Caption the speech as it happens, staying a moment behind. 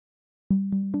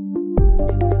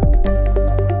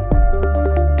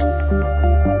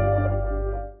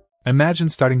Imagine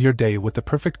starting your day with the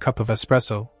perfect cup of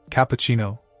espresso,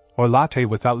 cappuccino, or latte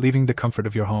without leaving the comfort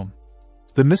of your home.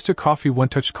 The Mr. Coffee One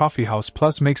Touch CoffeeHouse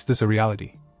Plus makes this a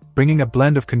reality, bringing a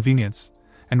blend of convenience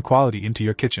and quality into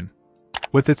your kitchen.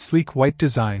 With its sleek white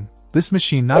design, this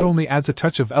machine not only adds a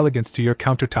touch of elegance to your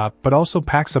countertop but also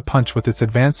packs a punch with its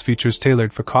advanced features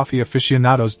tailored for coffee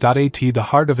aficionados. The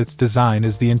heart of its design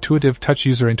is the intuitive touch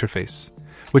user interface,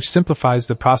 which simplifies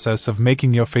the process of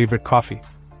making your favorite coffee.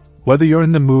 Whether you're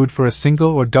in the mood for a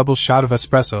single or double shot of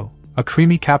espresso, a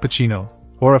creamy cappuccino,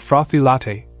 or a frothy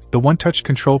latte, the one-touch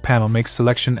control panel makes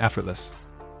selection effortless.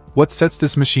 What sets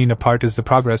this machine apart is the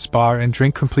progress bar and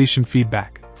drink completion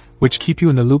feedback, which keep you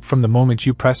in the loop from the moment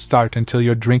you press start until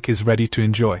your drink is ready to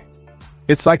enjoy.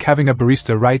 It's like having a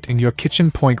barista right in your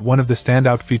kitchen. One of the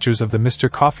standout features of the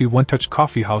Mr. Coffee One Touch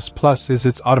CoffeeHouse Plus is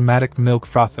its automatic milk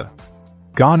frother.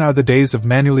 Gone are the days of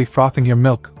manually frothing your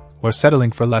milk, or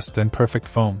settling for less than perfect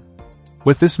foam.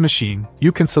 With this machine,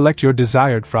 you can select your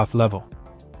desired froth level.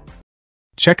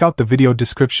 Check out the video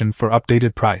description for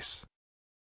updated price.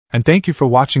 And thank you for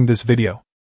watching this video.